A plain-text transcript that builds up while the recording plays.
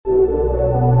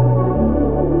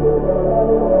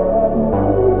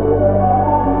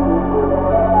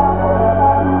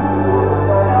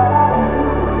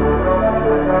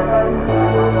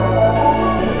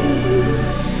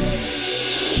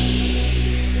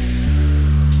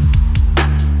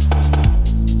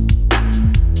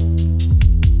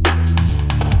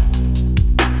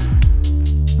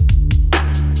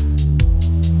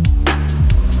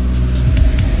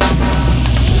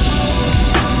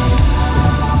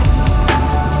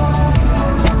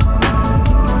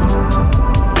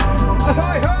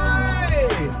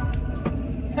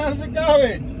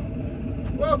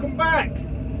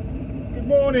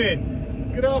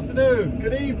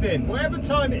good evening, whatever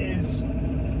time it is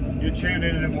you're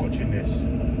tuning in and watching this.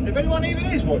 If anyone even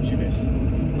is watching this,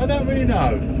 I don't really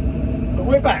know. But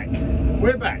we're back.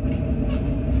 We're back.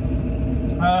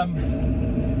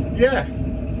 Yeah.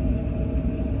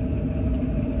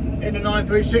 In the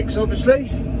 936, obviously.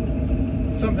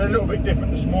 Something a little bit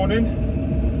different this morning.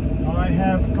 I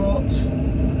have got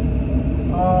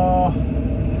our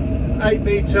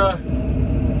 8-metre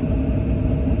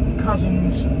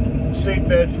Cousins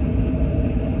seedbed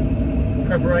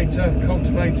preparator,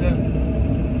 cultivator,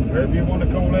 whatever you want to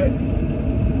call it,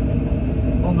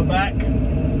 on the back.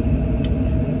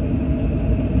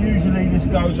 Usually this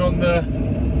goes on the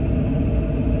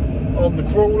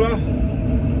crawler,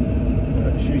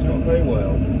 but she's not very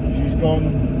well. She's gone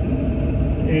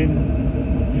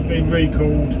in, she's been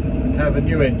recalled to have a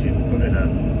new engine put in her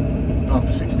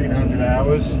after 1600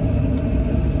 hours.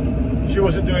 She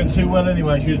wasn't doing too well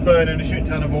anyway. She was burning a shit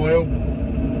ton of oil,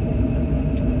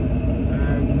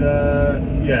 and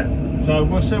yeah, so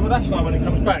we'll see what that's like when it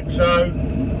comes back. So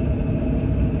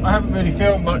I haven't really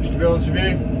filmed much, to be honest with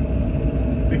you,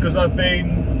 because I've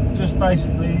been just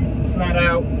basically flat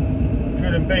out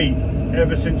drilling beet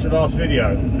ever since the last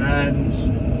video, and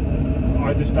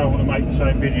I just don't want to make the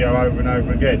same video over and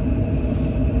over again.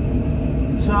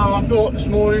 So I thought this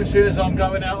morning, as soon as I'm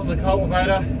going out on the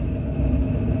cultivator,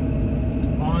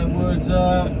 I would do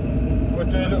a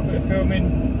little bit of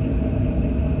filming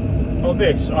on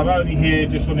this. I'm only here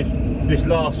just on this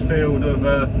last field of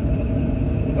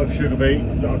sugar beet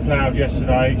that I ploughed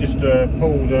yesterday, just to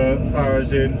pull the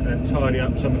furrows in and tidy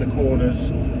up some of the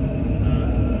corners,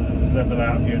 just level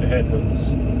out a few of the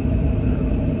headlands.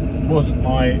 Wasn't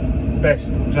my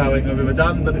best ploughing I've ever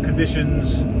done, but the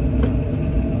conditions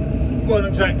weren't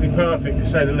exactly perfect, to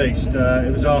say the least.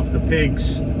 It was after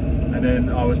pigs, and then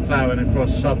I was ploughing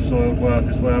across subsoiled work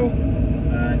as well,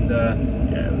 and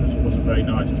yeah, it wasn't very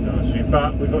nice, to be honest with you,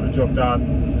 but we got the job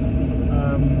done.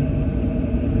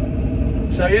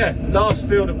 So yeah, last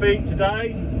field of beet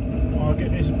today. I'll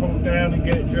get this pulled down and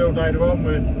get it drilled later on.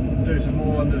 We'll do some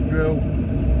more on the drill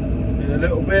in a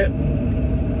little bit.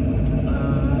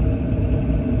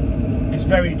 It's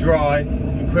very dry,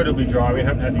 incredibly dry. We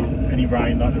haven't had any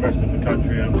rain like the rest of the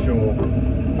country, I'm sure.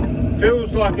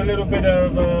 Feels like a little bit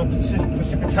of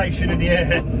precipitation in the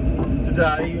air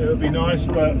today. It'll be nice,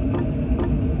 but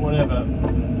whatever.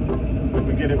 If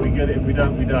we get it, we get it. If we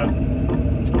don't, we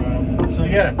don't. So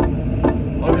yeah,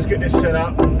 I'll just get this set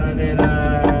up, and then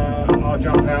I'll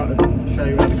jump out and show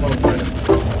you how to cultivate it.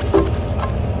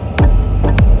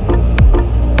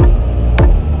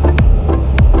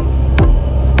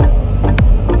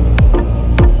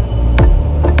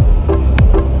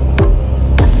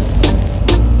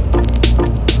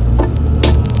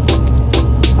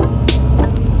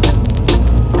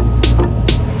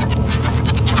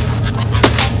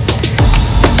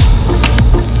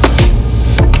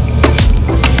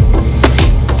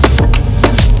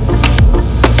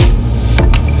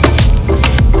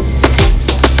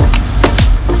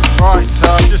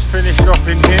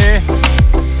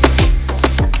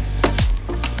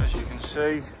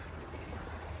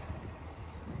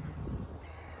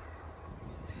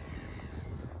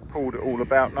 Pulled it all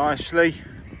about nicely,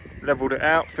 levelled it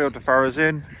out, filled the furrows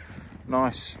in.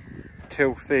 Nice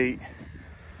tilthy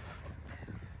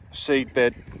seed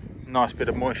bed, nice bit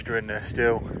of moisture in there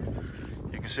still.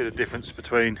 You can see the difference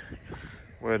between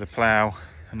where the plough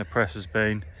and the press has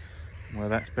been and where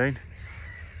that's been.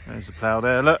 There's the plough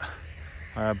there, look.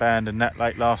 I abandoned that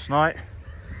late last night,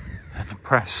 and the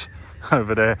press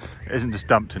over there isn't just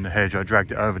dumped in the hedge. I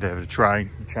dragged it over there with a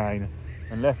chain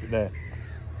and left it there.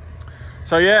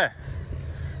 So yeah,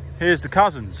 here's the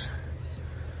Cousins.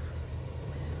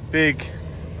 Big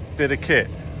bit of kit.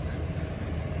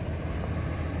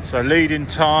 So leading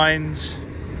tines,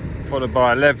 followed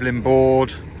by a levelling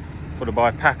board, followed by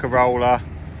a packer roller,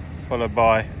 followed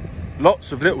by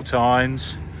lots of little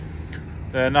tines,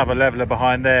 then another leveller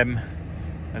behind them,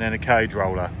 and then a cage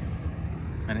roller.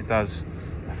 And it does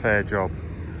a fair job.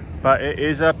 But it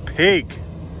is a pig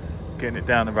getting it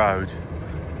down the road.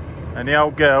 And the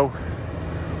old girl,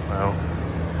 well,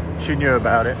 she knew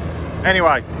about it.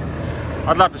 Anyway,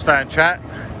 I'd love to stay and chat,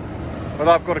 but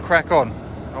I've got to crack on.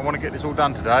 I want to get this all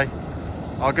done today.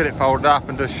 I'll get it folded up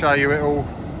and just show you it all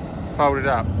folded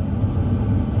up.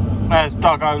 As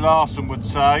Doug O'Larson would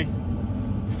say,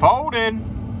 fold in.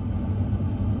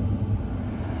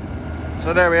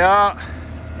 So there we are,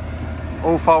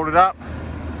 all folded up,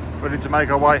 ready to make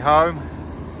our way home.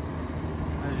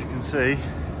 As you can see,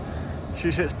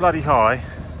 she sits bloody high.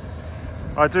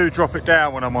 I do drop it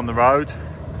down when I'm on the road,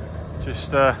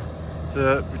 just to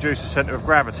reduce the centre of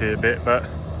gravity a bit, but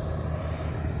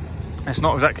It's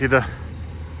not exactly the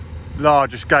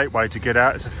largest gateway to get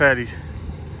out. It's a fairly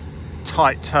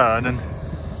tight turn, and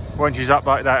when she's up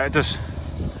like that, it just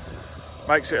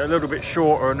makes it a little bit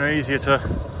shorter and easier to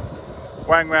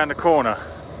wang round the corner.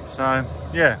 So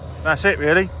yeah, that's it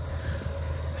really.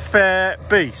 Fair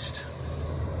beast.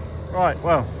 Right,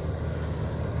 well,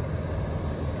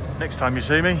 next time you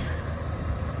see me,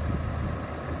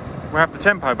 we'll have the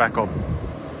tempo back on.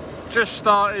 Just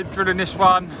started drilling this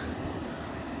one,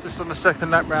 just on the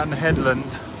second lap round the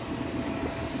headland.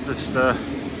 Just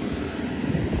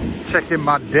checking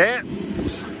my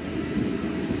depths.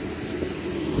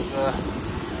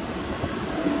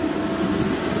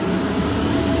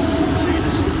 See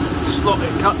the slot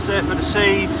it cuts there for the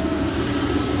seed.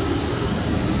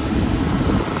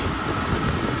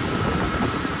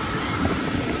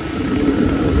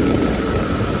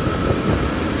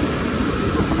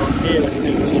 Here, let's do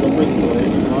this little whistle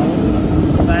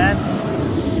there,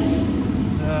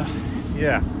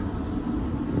 yeah.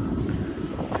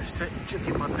 Just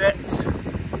checking my depths.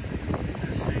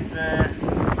 Let's see there.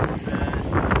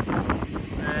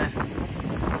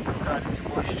 Going into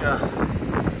moisture.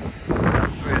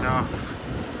 3.5,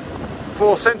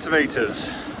 4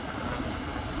 centimetres.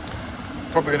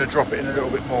 Probably going to drop it in a little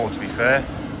bit more, to be fair,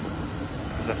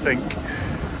 because I think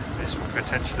this will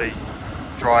potentially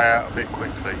dry out a bit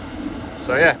quickly.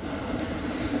 So yeah,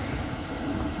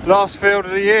 last field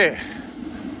of the year,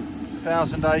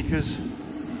 1,000 acres,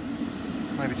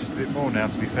 maybe just a bit more now,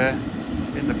 to be fair,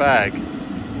 in the bag.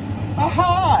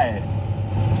 Hi!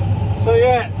 So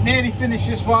yeah, nearly finished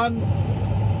this one.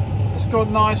 It's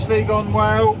gone nicely, gone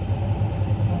well.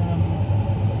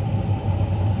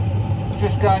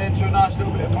 Just going into a nice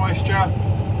little bit of moisture.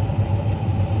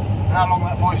 How long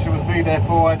that moisture will be there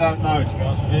for, I don't know, to be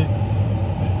honest with you.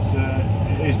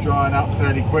 It is drying up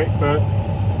fairly quick, but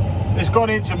it's gone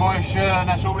into moisture, and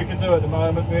that's all we can do at the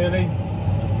moment, really.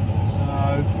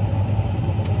 So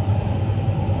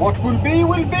what will be,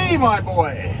 my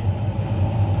boy.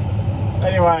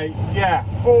 Anyway, yeah,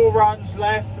 4 runs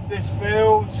left of this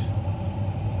field,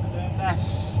 and then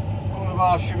that's all of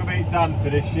our sugar beet done for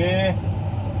this year,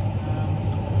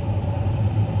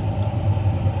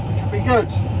 which will be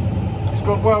good. It's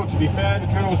gone well, to be fair. The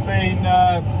drill's been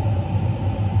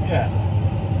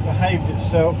behaved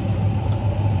itself.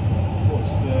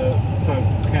 What's the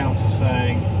total counter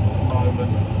saying at the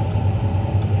moment?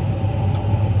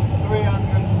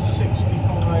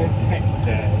 365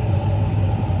 hectares.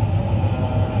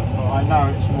 But I know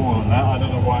it's more than that. I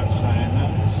don't know why it's saying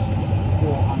that. It's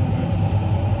 400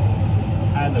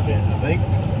 and a bit, I think.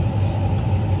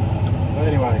 But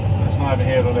anyway, that's neither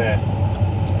here nor there.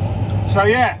 So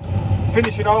yeah,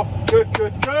 finishing off, good.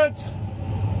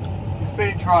 It's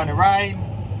been trying to rain.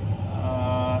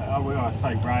 I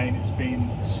say rain, it's been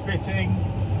spitting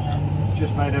and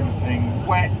just made everything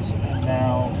wet, and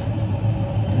now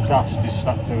the dust is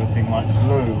stuck to everything like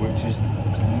glue, which is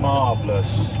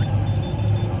marvellous.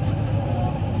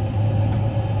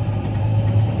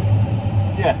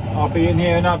 Yeah, I'll be in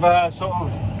here another sort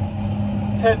of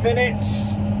 10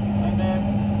 minutes, and then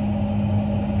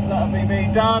that'll be me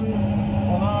done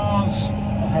on ours.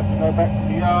 I'll have to go back to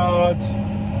the yard,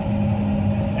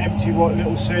 empty what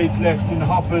little seeds left in the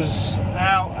hoppers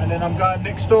out, and then I'm going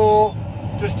next door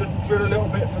just to drill a little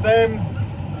bit for them,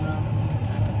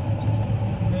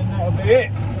 and then that'll be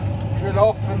it. Drill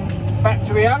off and back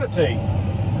to reality.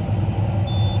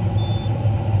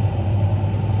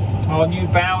 Our new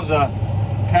Bowser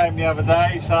came the other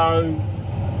day, so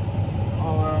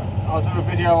I'll do a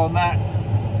video on that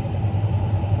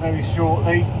very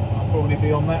shortly. I'll probably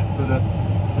be on that for the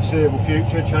foreseeable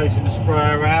future, chasing the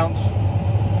spray around.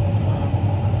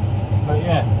 But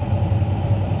yeah,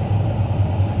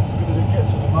 it's as good as it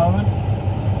gets at the moment.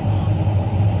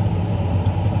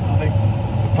 I think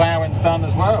the ploughing's done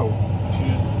as well, which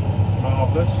is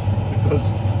marvellous, because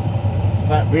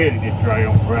that really did drag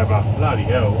on forever. Bloody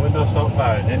hell, when did I start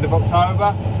ploughing? End of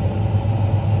October?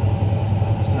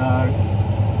 So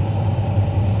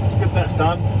it's good that's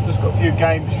done. Just got a few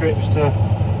game strips to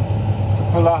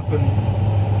pull up and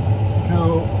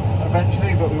drill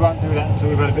eventually, but we won't do that until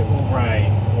we've had a bit more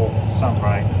rain, or some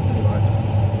rain anyway.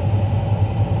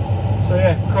 So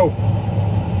yeah, cool.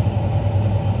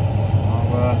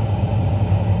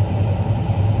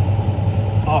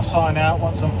 I'll sign out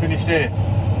once I'm finished here.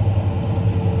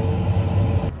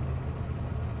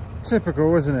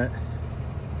 Typical, isn't it?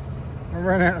 I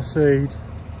ran out of seed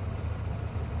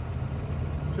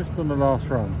just on the last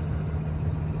run.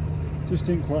 Just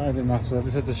didn't quite have enough, so I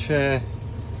just had to share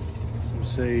some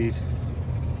seed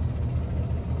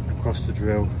across the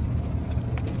drill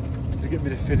to get me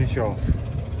to finish off.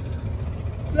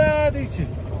 Bloody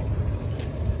typical.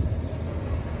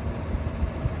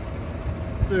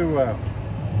 Do well.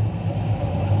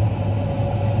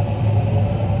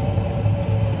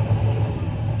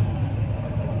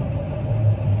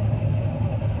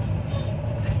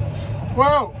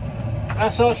 Well,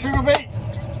 that's our sugar beet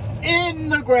in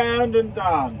the ground and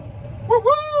done. Woo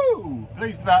woo!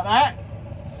 Pleased about that.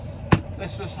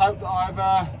 Let's just hope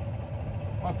that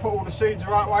I've put all the seeds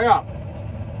the right way up.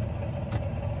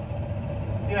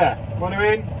 Yeah, well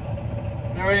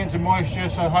they're into moisture,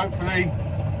 so hopefully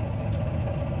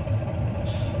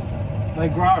they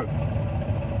grow.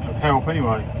 It'll help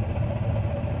anyway.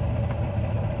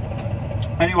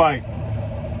 Anyway,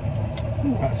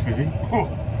 ooh, that's fizzy. Oh.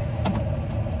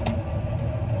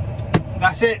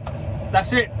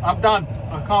 That's it, I'm done.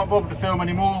 I can't bother to film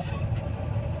anymore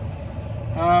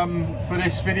for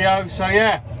this video, so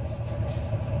yeah.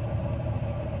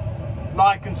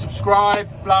 Like and subscribe,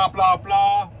 blah blah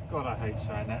blah. God, I hate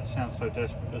saying that, it sounds so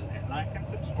desperate, doesn't it? Like and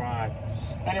subscribe.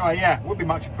 Anyway, yeah, would be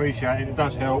much appreciated, it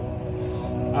does help.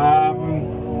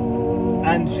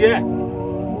 And yeah,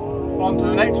 on to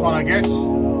the next one, I guess.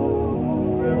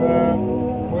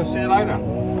 We'll see you later.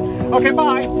 Okay,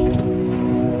 bye.